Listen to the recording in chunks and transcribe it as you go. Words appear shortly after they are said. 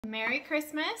Merry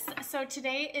Christmas. So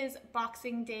today is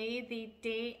Boxing Day, the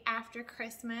day after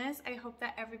Christmas. I hope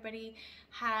that everybody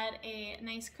had a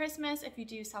nice Christmas if you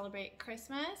do celebrate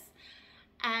Christmas.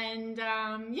 And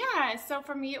yeah, so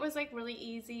for me it was like really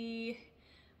easy.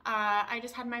 I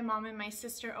just had my mom and my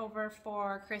sister over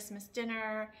for Christmas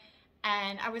dinner,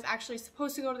 and I was actually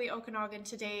supposed to go to the Okanagan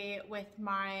today with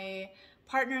my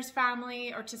partner's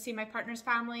family, or to see my partner's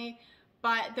family.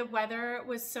 But the weather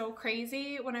was so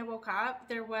crazy when I woke up.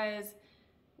 There was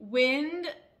wind,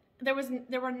 there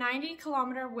were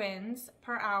 90-kilometer winds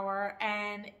per hour,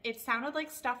 and it sounded like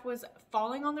stuff was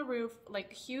falling on the roof,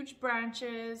 like huge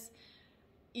branches.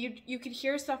 You could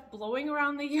hear stuff blowing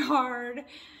around the yard,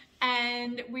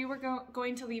 and we were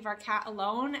going to leave our cat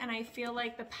alone, and I feel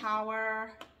like the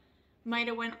power might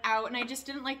have went out, and I just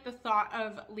didn't like the thought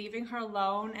of leaving her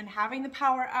alone and having the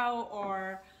power out,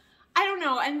 or I don't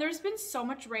know. And there's been so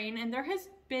much rain, and there has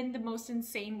been the most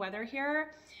insane weather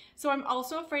here. So I'm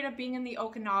also afraid of being in the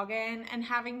Okanagan and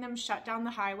having them shut down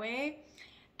the highway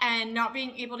and not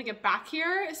being able to get back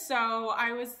here. So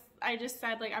I just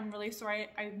said, like, I'm really sorry,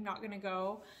 I'm not gonna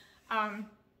go.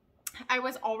 I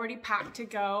was already packed to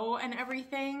go and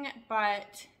everything,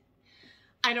 but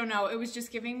I don't know, it was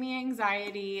just giving me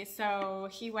anxiety. So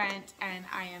he went, and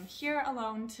I am here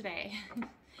alone today.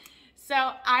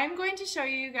 So I'm going to show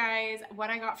you guys what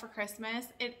I got for Christmas.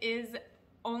 I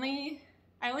only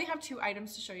have 2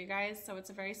 items to show you guys, so it's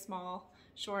a very small,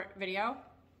 short video.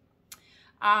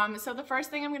 So the first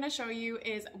thing I'm going to show you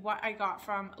is what I got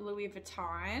from Louis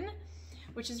Vuitton,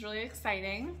 which is really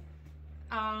exciting.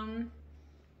 I'm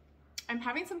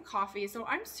having some coffee, so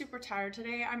I'm super tired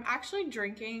today. I'm actually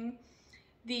drinking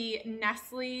the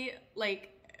Nestle,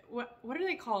 like, what are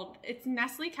they called? It's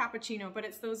Nestle Cappuccino, but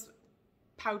it's those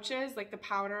pouches, like the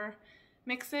powder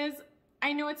mixes.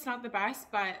 I know it's not the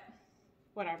best, but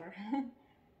whatever.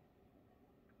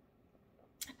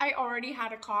 I already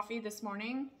had a coffee this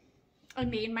morning. I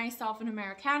made myself an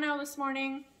Americano this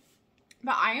morning,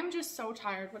 but I am just so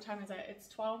tired. What time is it? It's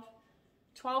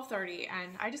 12:30,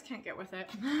 and I just can't get with it.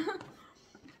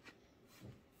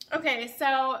 Okay,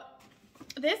 so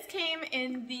this came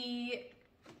in the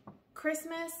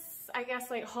Christmas, I guess,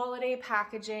 like holiday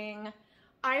packaging.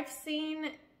 I've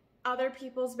seen other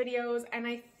people's videos, and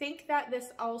I think that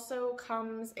this also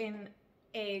comes in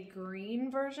a green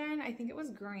version. I think it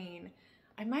was green.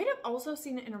 I might have also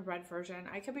seen it in a red version.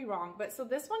 I could be wrong. But so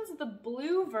this one's the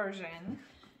blue version,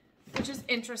 which is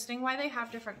interesting why they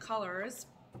have different colors.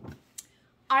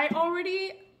 I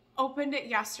already opened it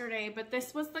yesterday, but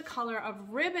this was the color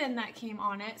of ribbon that came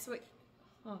on it. So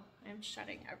oh, I'm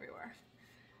shedding everywhere.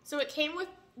 So it came with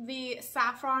the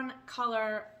saffron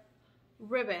color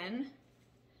ribbon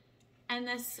and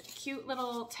this cute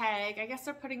little tag. I guess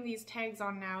they're putting these tags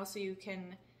on now so you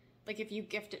can, like, if you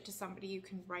gift it to somebody, you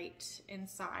can write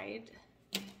inside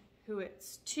who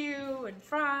it's to and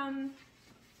from.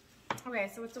 Okay,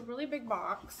 so it's a really big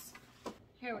box.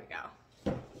 Here we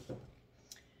go.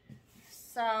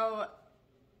 So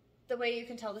the way you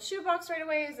can tell the shoebox right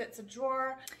away is it's a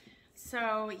drawer.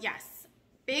 So yes,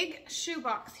 big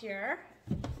shoebox here.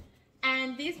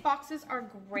 And these boxes are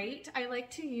great. I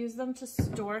like to use them to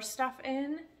store stuff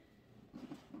in.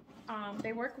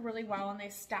 They work really well, and they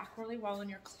stack really well in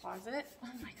your closet. Oh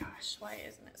my gosh, why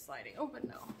isn't it sliding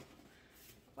open though?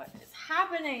 What is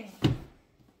happening?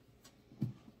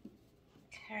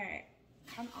 Okay,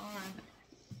 come on.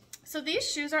 So these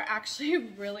shoes are actually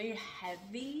really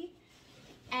heavy,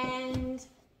 and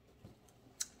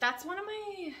that's one of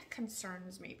my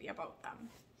concerns maybe about them.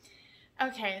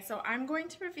 Okay, so I'm going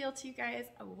to reveal to you guys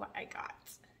what I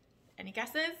got. Any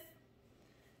guesses?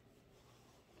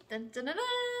 Dun, dun, dun,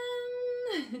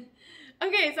 dun.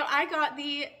 Okay, so I got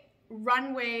the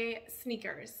runway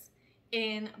sneakers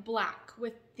in black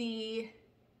with the,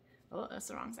 oh, that's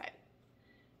the wrong side.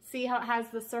 See how it has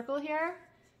the circle here?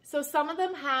 So some of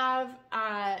them have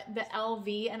the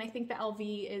LV, and I think the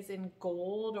LV is in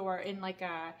gold or in like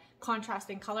a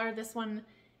contrasting color. This one,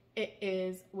 it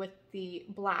is with the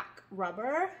black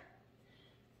rubber.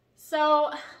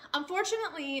 So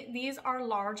unfortunately, these are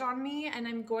large on me, and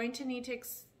I'm going to need to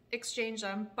exchange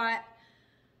them. But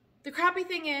the crappy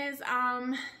thing is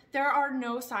there are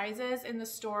no sizes in the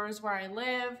stores where I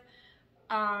live.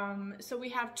 So we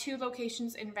have 2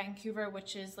 locations in Vancouver,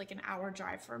 which is like an hour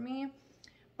drive for me.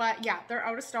 But yeah, they're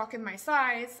out of stock in my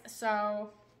size,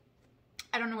 so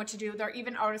I don't know what to do. They're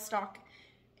even out of stock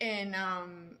in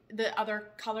the other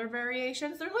color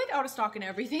variations. They're like out of stock in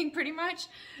everything pretty much.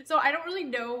 So I don't really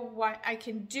know what I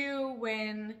can do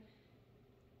when,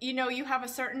 you know, you have a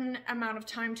certain amount of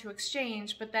time to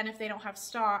exchange, but then if they don't have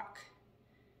stock,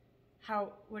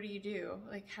 what do you do?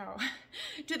 Like how,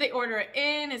 do they order it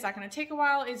in? Is that gonna take a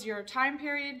while? Is your time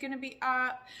period gonna be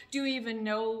up? Do you even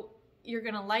know you're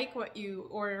gonna like what you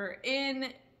order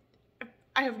in?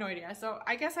 I have no idea. So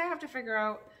I guess I have to figure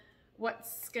out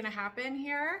what's gonna happen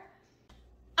here.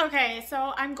 Okay,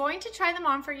 so I'm going to try them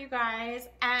on for you guys,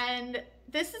 and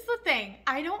this is the thing.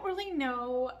 I don't really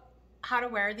know how to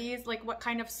wear these, like what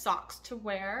kind of socks to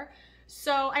wear.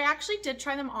 So I actually did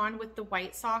try them on with the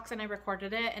white socks and I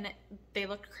recorded it, and they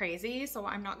looked crazy. So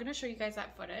I'm not gonna show you guys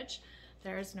that footage.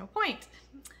 There's no point.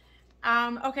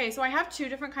 Okay, so I have two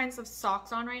different kinds of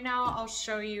socks on right now. I'll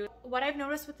show you. What I've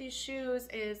noticed with these shoes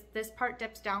is this part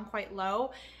dips down quite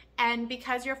low, and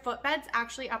because your footbed's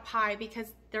actually up high, because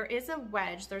there is a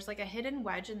wedge, there's like a hidden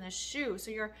wedge in this shoe.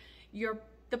 So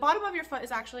the bottom of your foot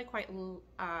is actually quite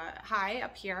high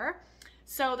up here.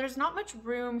 So there's not much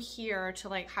room here to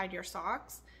like hide your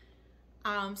socks.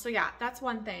 So yeah, that's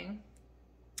one thing.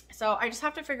 So I just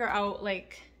have to figure out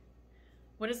like,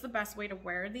 what is the best way to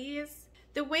wear these?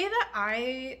 The way that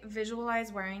I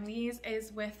visualize wearing these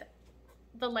is with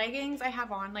the leggings I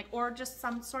have on, like, or just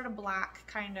some sort of black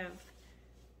kind of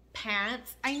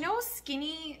pants. I know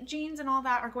skinny jeans and all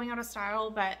that are going out of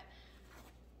style, but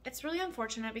it's really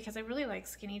unfortunate because I really like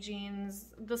skinny jeans.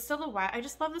 The silhouette, I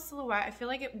just love the silhouette. I feel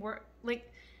like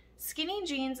like skinny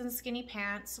jeans and skinny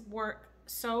pants work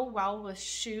so well with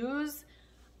shoes.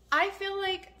 I feel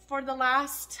like for the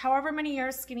last however many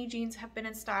years skinny jeans have been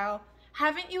in style,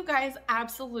 haven't you guys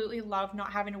absolutely loved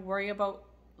not having to worry about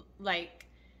like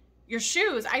your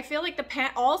shoes? I feel like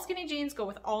all skinny jeans go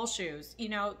with all shoes. You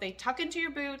know, they tuck into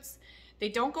your boots. They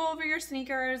don't go over your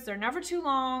sneakers. They're never too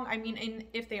long. I mean,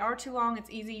 if they are too long, it's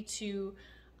easy to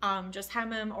just hem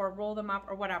them or roll them up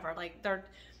or whatever. Like,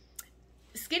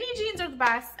 skinny jeans are the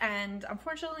best, and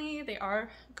unfortunately, they are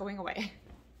going away.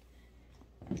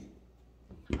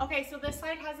 Okay, so this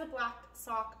side has a black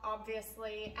sock,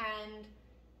 obviously, and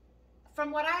from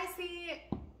what I see,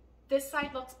 this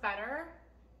side looks better,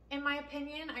 in my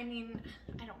opinion. I mean,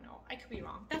 I don't know. I could be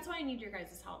wrong. That's why I need your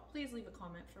guys' help. Please leave a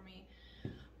comment for me.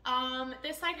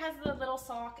 This side has the little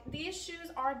sock. These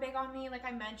shoes are big on me, like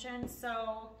I mentioned,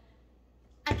 so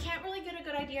I can't really get a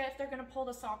good idea if they're going to pull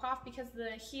the sock off because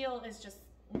the heel is just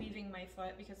leaving my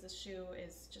foot because the shoe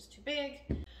is just too big.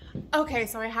 Okay,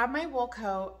 so I have my wool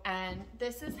coat, and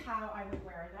this is how I would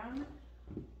wear them.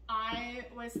 I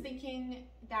was thinking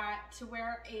that to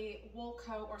wear a wool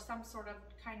coat or some sort of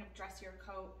kind of dressier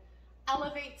coat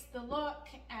elevates the look,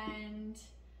 and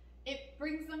it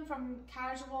brings them from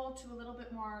casual to a little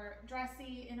bit more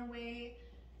dressy in a way,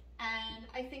 and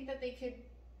I think that they could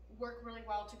work really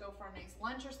well to go for a nice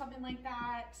lunch or something like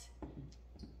that.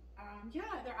 Yeah,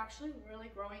 they're actually really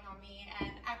growing on me,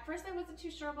 and at first I wasn't too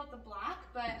sure about the black,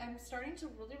 but I'm starting to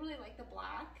really like the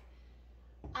black.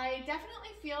 I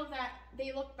definitely feel that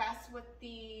they look best with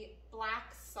the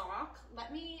black sock.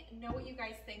 Let me know what you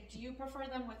guys think. Do you prefer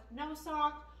them with no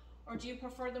sock, or do you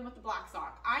prefer them with the black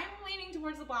sock? I'm leaning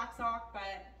towards the black sock,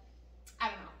 but I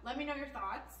don't know. Let me know your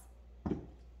thoughts.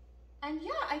 And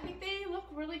yeah, I think they look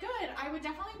really good. I would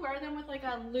definitely wear them with like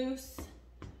a loose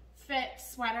fit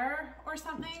sweater or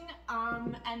something,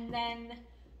 and then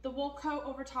the wool coat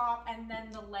over top, and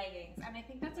then the leggings. And I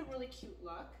think that's a really cute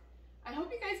look. I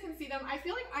hope you guys can see them. I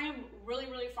feel like I am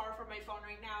really far from my phone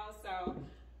right now, so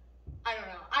I don't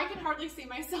know. I can hardly see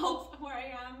myself where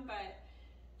I am, but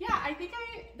yeah, I think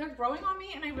they're growing on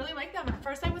me, and I really like them. At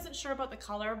first I wasn't sure about the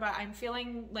color, but I'm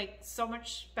feeling like so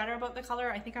much better about the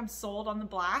color. I think I'm sold on the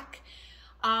black.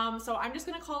 So I'm just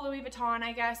gonna call Louis Vuitton,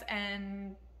 I guess,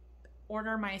 and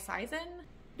order my size in.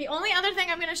 The only other thing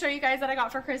I'm gonna show you guys that I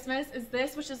got for Christmas is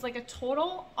this, which is like a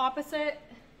total opposite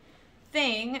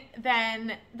thing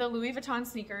than the Louis Vuitton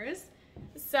sneakers.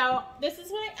 So this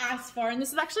is what I asked for, and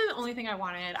this is actually the only thing I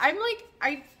wanted. I'm like,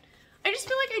 I just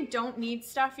feel like I don't need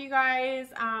stuff, you guys.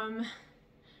 I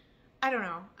don't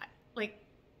know. Like,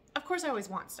 of course I always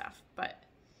want stuff, but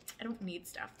I don't need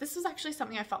stuff. This is actually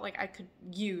something I felt like I could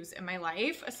use in my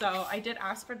life, so I did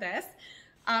ask for this.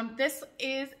 This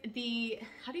is the,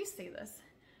 how do you say this?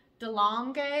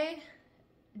 DeLonghi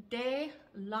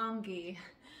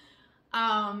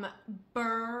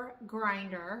burr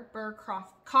grinder,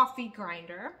 coffee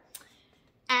grinder.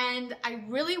 And I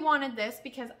really wanted this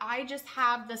because I just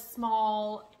have the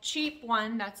small cheap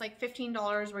one that's like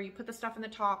 $15 where you put the stuff in the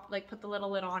top, like put the little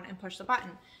lid on and push the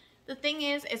button. The thing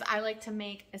is I like to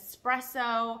make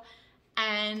espresso,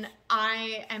 and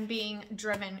I am being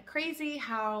driven crazy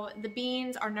how the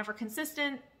beans are never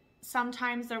consistent.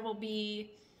 Sometimes there will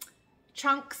be,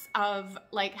 chunks of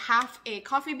like half a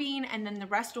coffee bean, and then the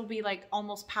rest will be like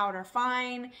almost powder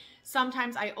fine.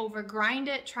 Sometimes I over grind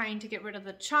it trying to get rid of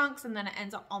the chunks, and then it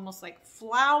ends up almost like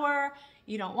flour.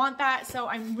 You don't want that. So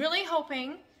I'm really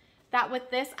hoping that with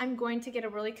this, I'm going to get a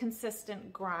really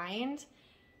consistent grind,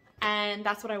 and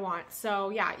that's what I want. So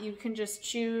yeah, you can just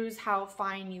choose how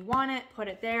fine you want it, put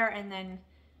it there, and then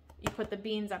you put the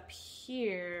beans up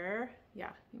here. Yeah,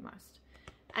 you must.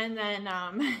 And then,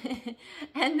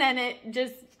 and then it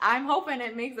just, I'm hoping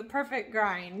it makes a perfect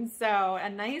grind. So a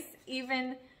nice,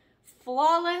 even,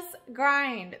 flawless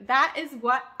grind. That is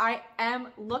what I am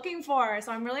looking for.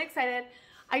 So I'm really excited.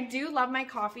 I do love my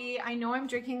coffee. I know I'm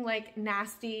drinking like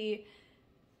nasty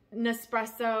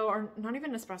Nespresso, or not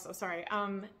even Nespresso, sorry.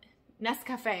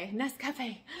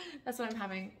 Nescafe. That's what I'm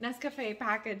having. Nescafe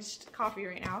packaged coffee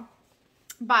right now.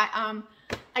 But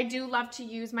I do love to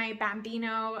use my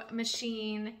Bambino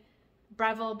machine,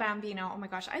 Breville Bambino. Oh my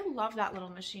gosh, I love that little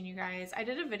machine, you guys. I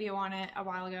did a video on it a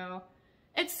while ago.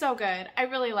 It's so good. I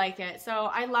really like it.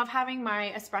 So I love having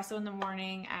my espresso in the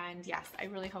morning, and yes, I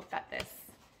really hope that this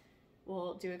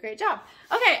will do a great job.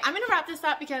 Okay, I'm gonna wrap this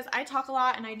up because I talk a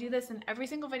lot and I do this in every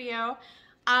single video.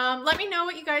 Let me know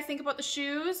what you guys think about the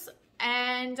shoes.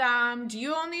 And do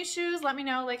you own these shoes? Let me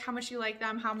know like how much you like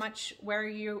them, how much, where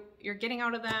you're getting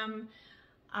out of them.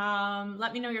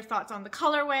 Let me know your thoughts on the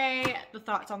colorway, the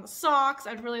thoughts on the socks.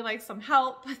 I'd really like some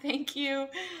help. Thank you.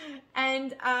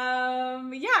 And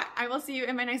yeah, I will see you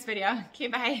in my next video. Okay,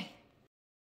 bye.